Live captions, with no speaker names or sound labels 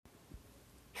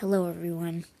Hello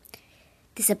everyone.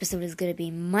 This episode is going to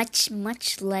be much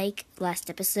like last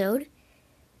episode,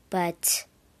 but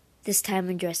this time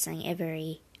addressing a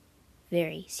very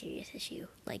serious issue.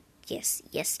 Yes,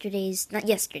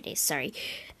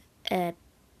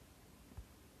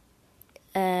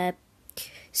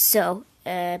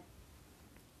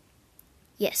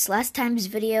 last time's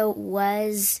video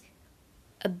was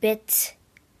a bit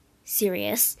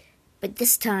serious, but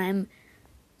this time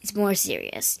it's more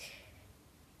serious.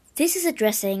 This is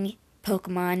addressing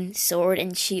Pokemon Sword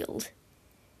and Shield.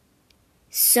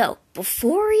 So,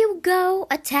 before you go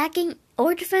attacking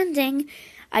or defending,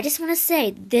 I just want to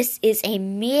say this is a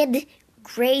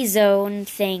mid-gray zone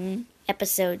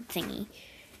episode thingy.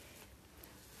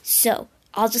 So,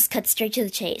 I'll just cut straight to the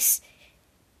chase.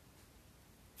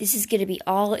 This is going to be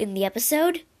all in the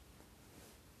episode.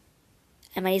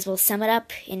 I might as well sum it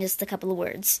up in just a couple of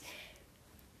words.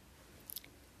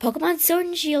 Pokemon Sword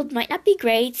and Shield might not be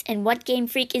great, and what Game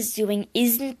Freak is doing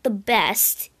isn't the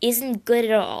best, isn't good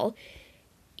at all.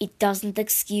 It doesn't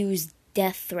excuse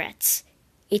death threats.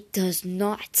 It does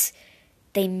not.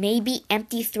 They may be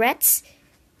empty threats.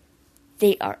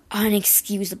 They are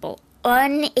unexcusable.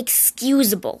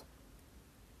 Unexcusable.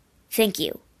 Thank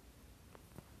you.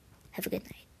 Have a good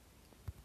night.